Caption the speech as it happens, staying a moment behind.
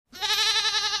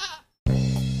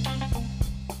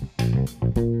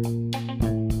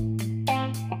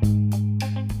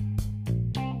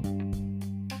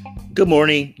Good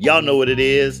morning. Y'all know what it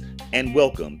is. And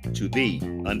welcome to The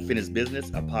Unfinished Business,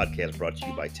 a podcast brought to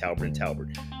you by Talbert and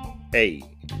Talbert. Hey,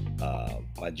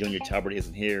 my junior Talbert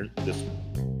isn't here this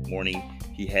morning.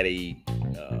 He had a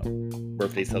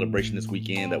birthday celebration this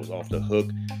weekend that was off the hook.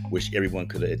 Wish everyone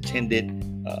could have attended.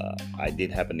 I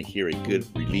did happen to hear a good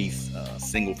release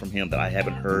single from him that I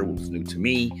haven't heard. It was new to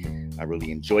me. I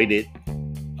really enjoyed it.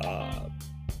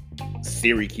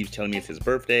 Siri keeps telling me it's his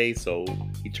birthday, so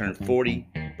he turned 40.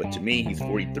 But to me, he's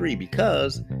 43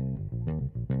 because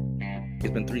it's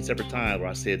been three separate times where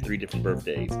I said three different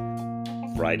birthdays.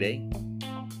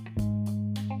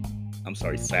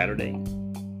 Saturday.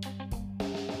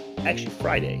 Actually,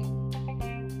 Friday.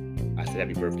 I said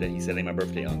happy birthday. He said, hey, my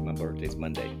birthday's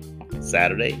Monday.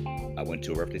 Saturday, I went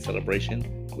to a birthday celebration,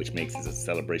 which makes it a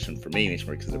celebration for me,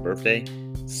 makes it a birthday.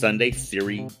 Sunday,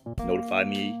 Siri notified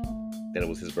me that it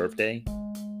was his birthday.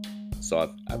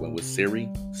 So I went with Siri.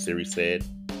 Siri said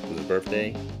it was his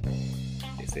birthday.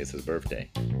 They say it's his birthday.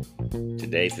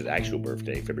 Today's his actual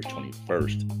birthday, February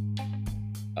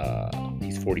 21st.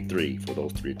 He's 43 for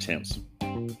those three attempts.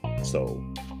 So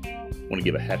I want to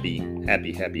give a happy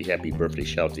birthday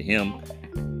shout out to him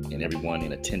and everyone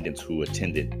in attendance who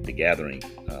attended the gathering.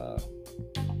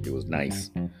 It was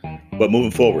nice. But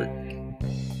moving forward,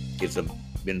 it's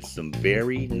been some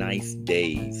very nice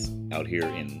days out here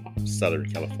in Southern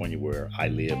California where I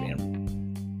live and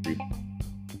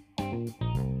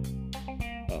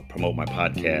promote my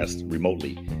podcast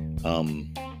remotely.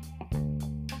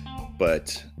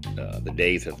 But the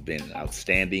days have been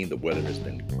outstanding. The weather has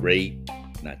been great,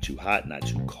 not too hot, not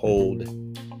too cold,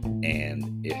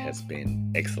 and it has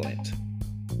been excellent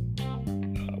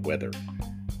weather.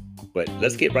 But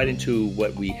let's get right into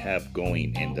what we have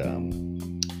going. And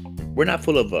we're not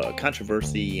full of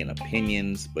controversy and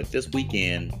opinions, but this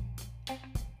weekend,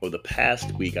 or the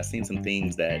past week, I've seen some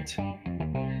things that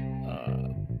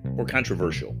were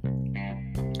controversial.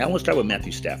 I want to start with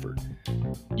Matthew Stafford.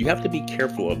 You have to be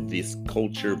careful of this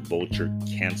culture vulture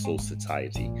cancel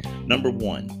society. Number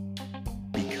one,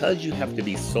 because you have to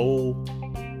be so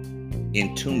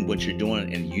in tune with what you're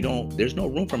doing, and there's no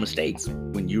room for mistakes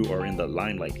when you are in the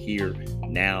limelight here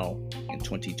now in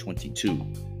 2022.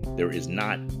 There is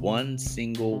not one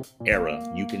single error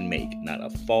you can make, not a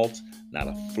fault, not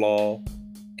a flaw,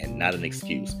 and not an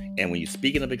excuse. And when you're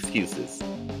speaking of excuses,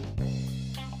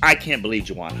 I can't believe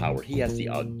Juwan Howard. He has the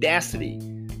audacity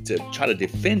to try to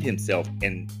defend himself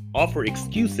and offer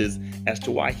excuses as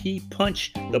to why he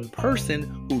punched the person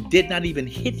who did not even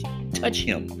touch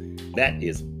him. That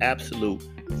is absolute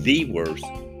the worst.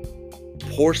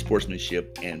 Poor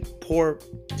sportsmanship and poor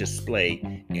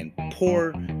display and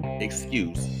poor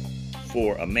excuse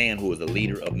for a man who is a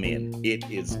leader of men. It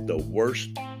is the worst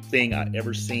thing I've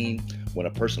ever seen when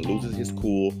a person loses his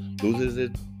cool, loses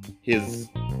his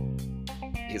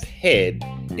head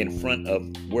in front of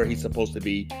where he's supposed to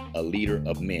be a leader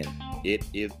of men.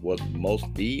 It was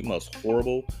the most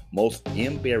horrible, most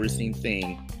embarrassing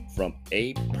thing from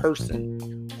a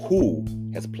person who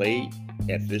has played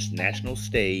at this national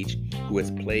stage, who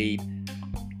has played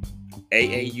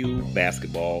AAU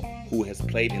basketball, who has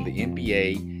played in the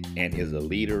NBA, and is a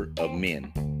leader of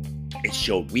men. It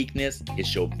showed weakness, it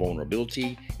showed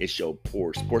vulnerability, it showed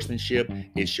poor sportsmanship,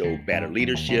 it showed bad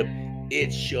leadership,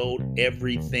 it showed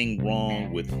everything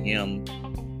wrong with him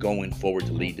going forward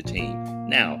to lead the team.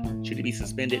 Now, should he be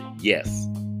suspended? Yes.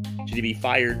 Should he be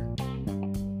fired?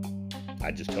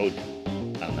 I just told you,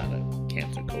 I'm not a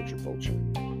cancel culture vulture.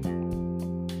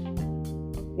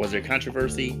 Was there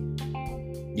controversy?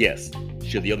 Yes.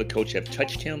 Should the other coach have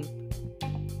touched him?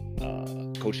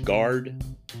 Coach Guard?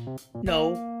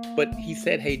 No, but he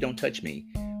said, hey, don't touch me.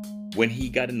 When he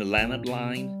got in the lineup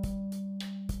line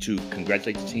to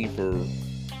congratulate the team for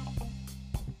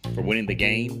winning the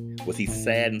game, was he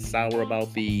sad and sour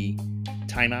about the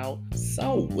timeout?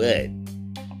 So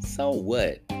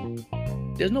what?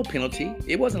 There's no penalty.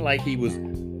 It wasn't like he was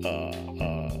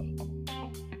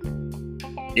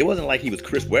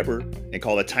Chris Webber and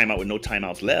called a timeout with no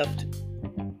timeouts left.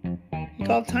 He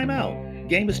called a timeout.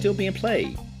 Game was still being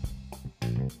played.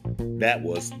 That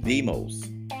was the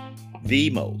most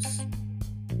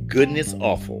goodness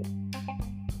awful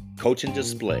coaching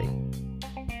display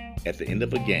at the end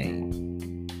of a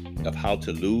game of how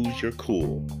to lose your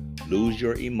cool, lose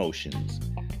your emotions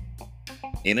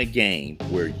in a game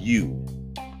where you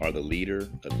are the leader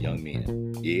of young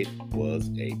men. It was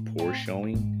a poor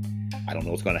showing. I don't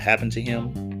know what's going to happen to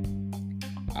him.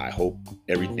 I hope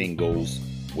everything goes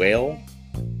well,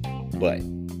 but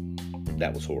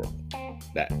that was horrible.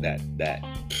 That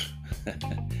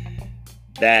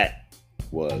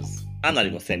was, I'm not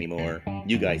even going to say anymore.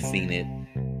 You guys seen it.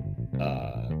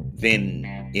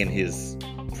 Then in his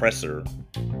presser,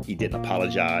 he didn't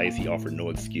apologize. He offered no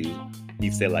excuse.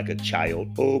 He said like a child,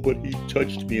 "Oh, but he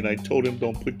touched me and I told him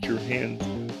don't put your hands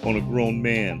on a grown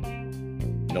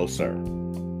man." No, sir.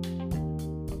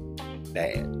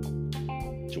 Bad.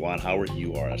 Juwan Howard,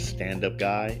 you are a stand-up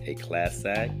guy, a class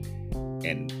act,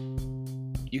 and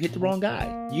you hit the wrong guy.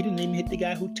 You didn't even hit the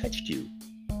guy who touched you.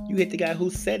 You hit the guy who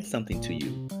said something to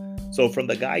you. So from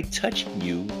the guy touching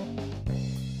you,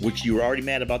 which you were already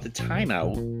mad about the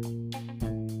timeout,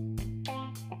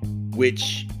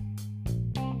 which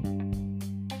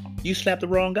you slapped the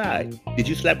wrong guy. Did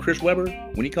you slap Chris Webber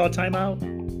when he called timeout?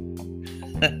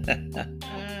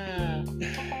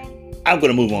 I'm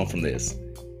going to move on from this,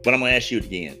 but I'm going to ask you it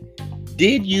again.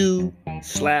 Did you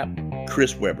slap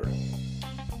Chris Webber?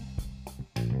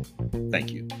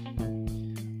 Thank you.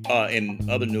 In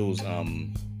other news,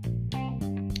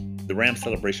 the Rams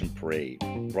Celebration Parade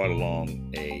brought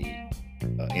along a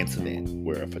incident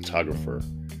where a photographer,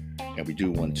 and we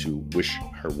do want to wish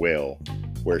her well,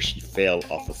 where she fell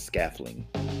off a scaffolding.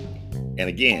 And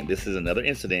again, this is another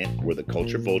incident where the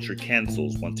culture vulture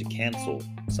wants to cancel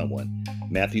someone.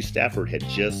 Matthew Stafford had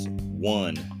just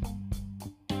won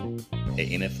an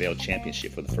NFL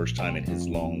championship for the first time in his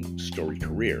long, storied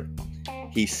career.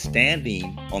 He's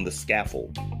standing on the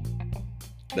scaffold.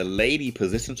 The lady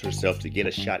positions herself to get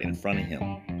a shot in front of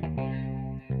him.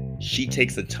 She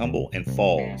takes a tumble and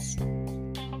falls.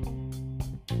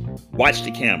 Watch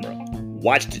the camera.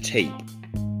 Watch the tape.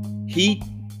 He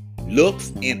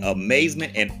looks in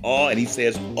amazement and awe, and he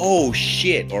says, "Oh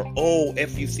shit," or "Oh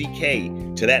F-U-C-K."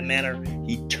 To that manner,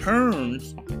 he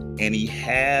turns and he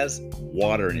has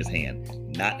water in his hand.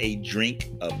 Not a drink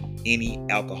of any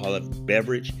alcoholic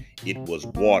beverage. It was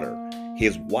water.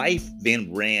 His wife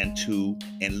then ran to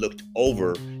and looked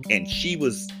over, and she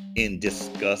was in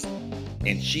disgust,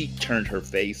 and she turned her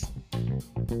face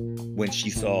when she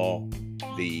saw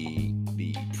the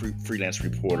freelance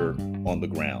reporter on the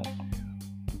ground.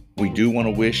 We do want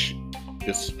to wish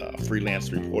this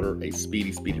freelance reporter a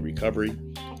speedy recovery.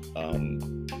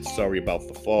 Sorry about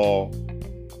the fall.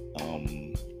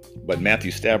 But Matthew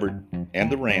Stafford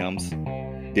and the Rams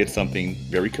did something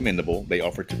very commendable. They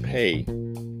offered to pay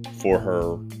for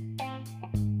her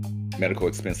medical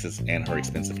expenses and her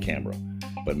expensive camera.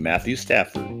 But Matthew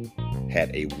Stafford had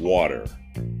a water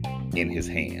in his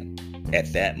hand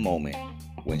at that moment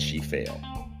when she fell.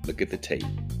 Look at the tape.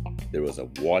 There was a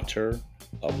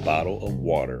bottle of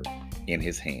water in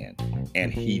his hand.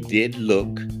 And he did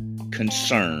look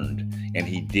concerned. And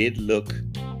he did look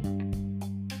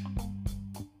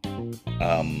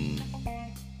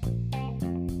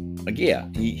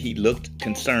he looked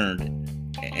concerned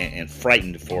and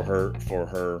frightened for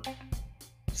her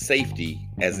safety,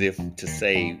 as if to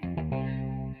say,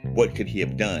 what could he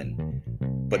have done?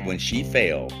 But when she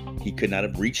fell, he could not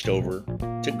have reached over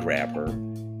to grab her.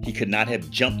 He could not have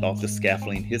jumped off the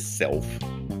scaffolding himself.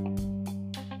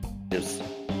 Just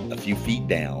a few feet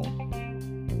down.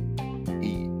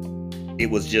 It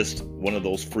was just one of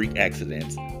those freak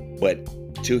accidents.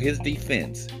 But to his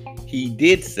defense, he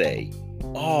did say,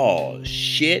 "Oh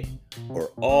shit," or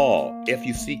 "Oh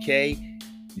F-U-C-K.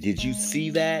 Did you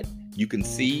see that?" You can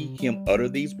see him utter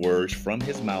these words from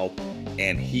his mouth,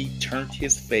 and he turned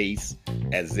his face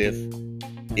as if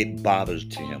it bothers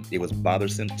to him. It was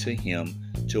bothersome to him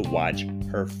to watch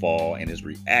her fall, and his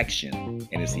reaction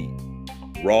and his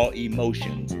raw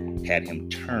emotions had him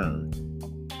turn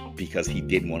because he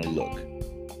didn't want to look.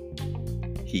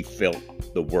 He felt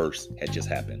the worst had just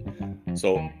happened.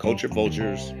 So, culture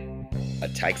vultures,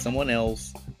 attack someone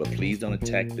else, but please don't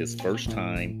attack this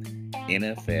first-time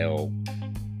NFL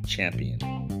champion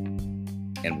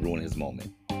and ruin his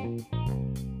moment.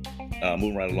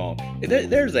 Moving right along,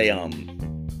 there's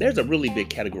a really big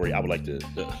category I would like to,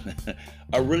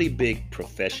 a really big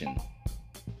profession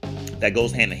that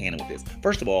goes hand in hand with this.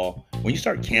 First of all, when you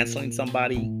start canceling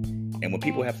somebody, and when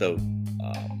people have to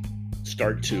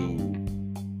start to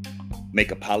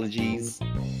make apologies,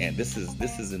 and this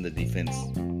is in the defense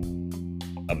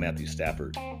of Matthew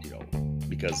Stafford,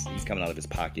 because he's coming out of his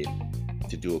pocket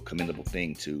to do a commendable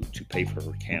thing to pay for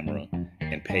her camera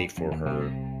and pay for her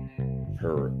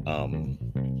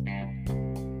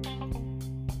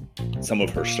some of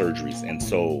her surgeries, and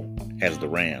so has the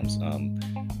Rams.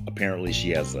 Apparently she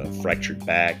has a fractured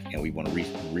back, and we want to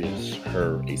wish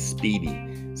her a speedy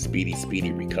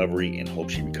recovery, and hope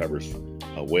she recovers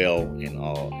well,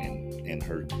 and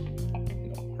her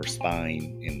her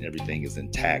spine and everything is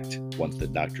intact once the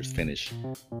doctors finish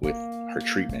with her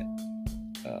treatment.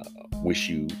 Wish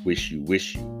you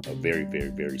a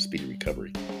very speedy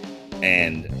recovery.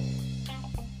 And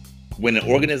When an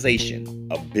organization,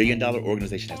 a billion-dollar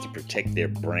organization, has to protect their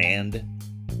brand,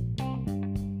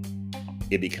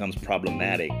 it becomes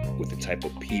problematic with the type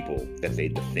of people that they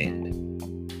defend.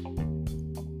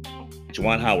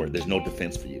 Juwan Howard, there's no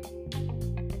defense for you.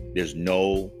 There's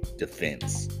no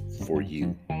defense for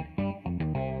you.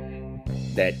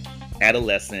 That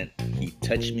adolescent, he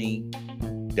touched me,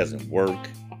 doesn't work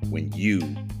when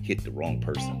you hit the wrong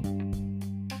person.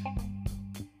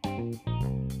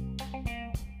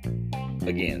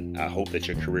 Again, I hope that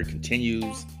your career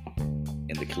continues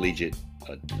in the collegiate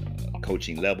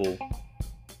coaching level,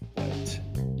 but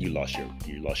you lost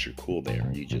your cool there.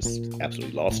 You just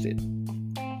absolutely lost it.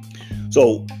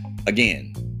 So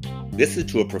again, this is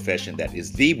to a profession that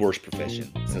is the worst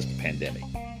profession since the pandemic.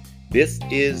 This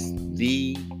is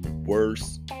the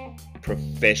worst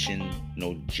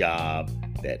professional job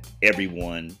that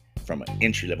everyone from an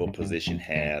entry-level position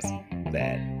has,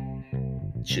 that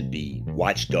should be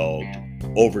watchdogged,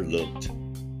 overlooked,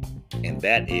 and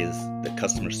that is the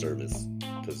customer service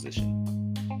position.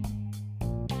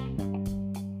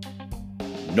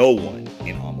 No one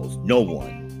and almost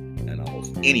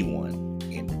anyone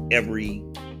in every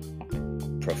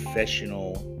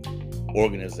professional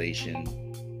organization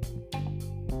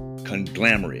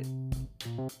conglomerate,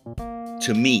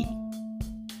 to me,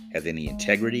 has any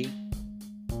integrity,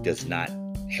 does not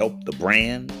help the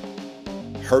brand,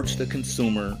 hurts the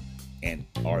consumer, and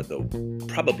are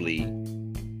probably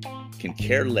can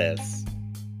care less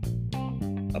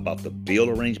about the bill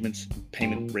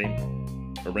payment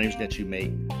arrangement that you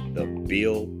make. The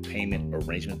bill payment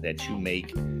arrangement that you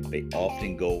make, they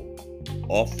often go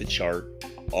off the chart,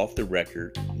 off the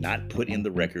record, not put in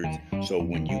the records. So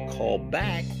when you call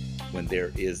back, when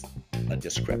there is a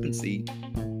discrepancy,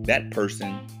 that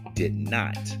person did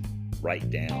not write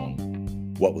down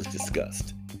what was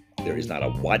discussed. There is not a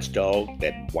watchdog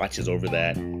that watches over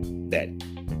that.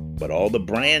 But all the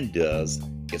brand does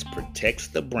is protects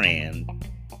the brand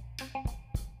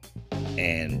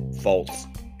and faults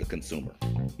the consumer,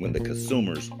 when the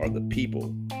consumers are the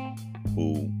people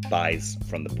who buys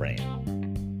from the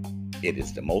brand. It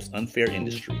is the most unfair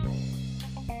industry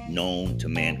known to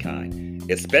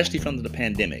mankind, especially from the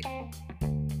pandemic.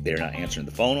 They're not answering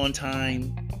the phone on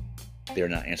time. They're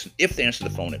not answering, if they answer the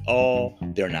phone at all.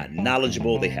 They're not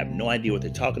knowledgeable. They have no idea what they're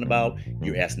talking about.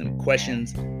 You're asking them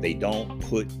questions. They don't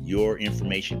put your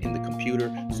information in the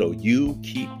computer. So you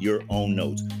keep your own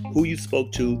notes. Who you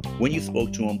spoke to, when you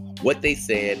spoke to them, what they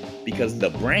said, because the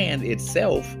brand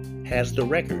itself has the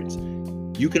records.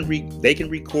 They can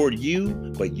record you,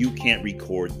 but you can't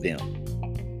record them.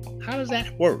 How does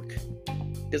that work?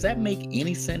 Does that make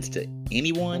any sense to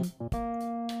anyone?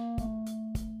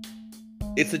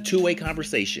 It's a two-way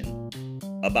conversation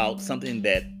about something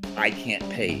that I can't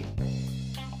pay.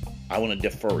 I want to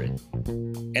defer it.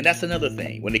 And that's another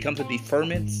thing. When it comes to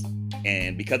deferments,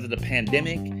 and because of the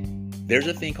pandemic, there's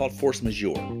a thing called force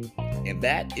majeure. And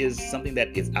that is something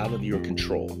that is out of your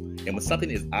control. And when something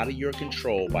is out of your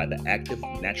control by the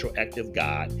natural act of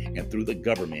God and through the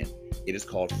government, it is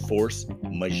called force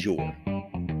majeure.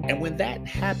 And when that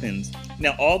happens,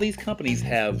 now all these companies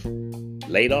have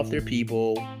laid off their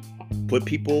people, put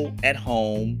people at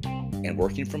home and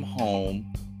working from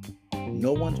home.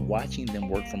 No one's watching them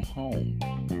work from home.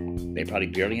 They probably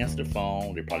barely answer the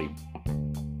phone. They probably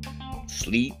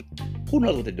sleep. Who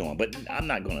knows what they're doing? But I'm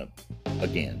not going to,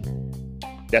 again,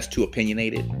 that's too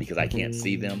opinionated because I can't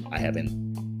see them.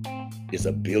 There's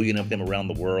a billion of them around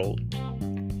the world.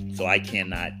 So I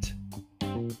cannot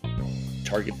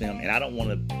target them. And I don't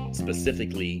want to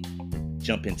specifically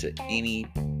jump into any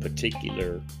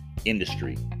particular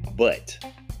industry. But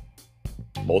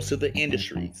most of the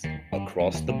industries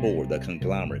across the board, the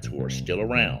conglomerates who are still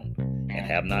around and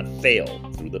have not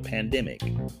failed through the pandemic,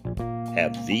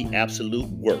 have the absolute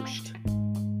worst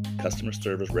customer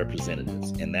service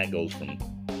representatives. And that goes from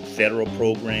federal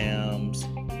programs,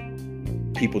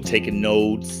 people taking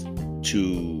notes,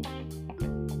 to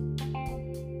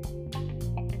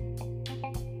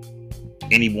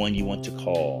anyone you want to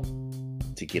call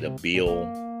to get a bill,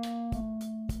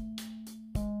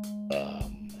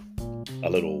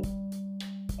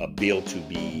 a bill to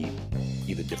be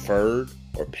either deferred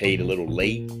or paid a little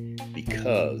late,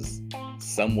 because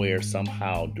somewhere,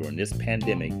 somehow during this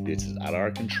pandemic, this is out of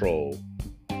our control.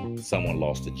 Someone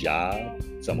lost a job,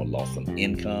 someone lost some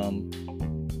income,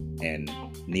 and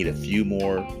need a few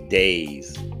more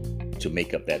days to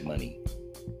make up that money.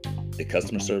 The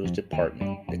customer service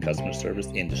department, the customer service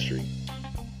industry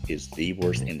is the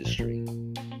worst industry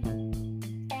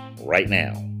right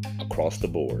now across the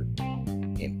board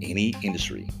in any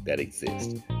industry that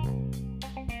exists.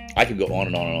 I could go on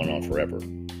and on and on and on forever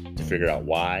to figure out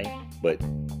why, but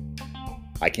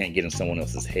I can't get in someone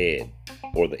else's head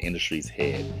or the industry's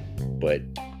head. But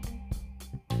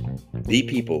the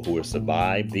people who have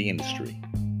survived the industry,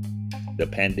 the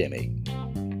pandemic,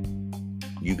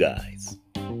 you guys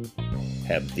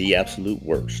have the absolute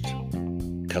worst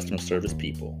customer service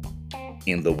people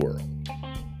in the world.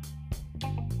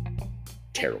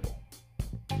 Terrible.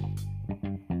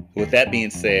 With that being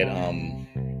said,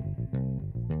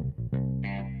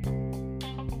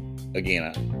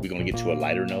 again, we're going to get to a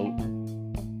lighter note,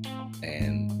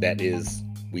 and that is,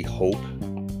 we hope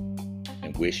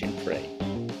and wish and pray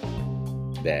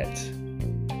that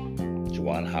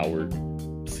Juwan Howard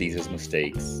sees his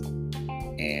mistakes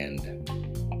and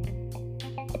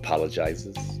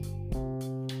apologizes,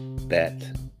 that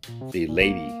the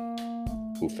lady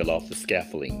who fell off the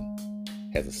scaffolding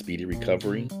has a speedy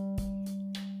recovery,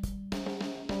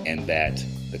 and that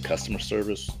the customer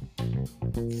service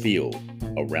field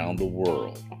around the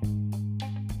world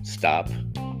stop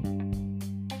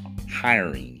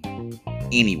hiring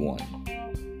anyone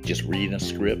just reading a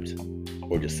script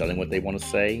or just selling what they want to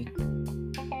say,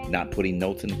 not putting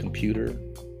notes in the computer,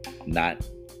 not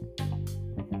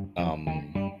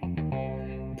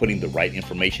putting the right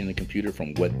information in the computer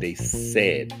from what they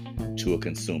said to a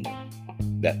consumer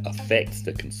that affects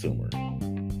the consumer.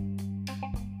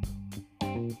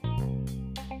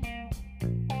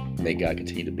 May God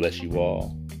continue to bless you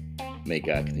all. May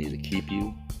God continue to keep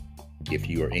you. If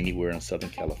you are anywhere in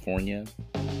Southern California,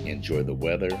 enjoy the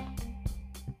weather.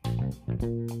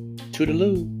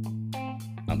 Toodaloo.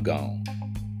 I'm gone.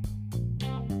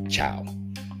 Ciao.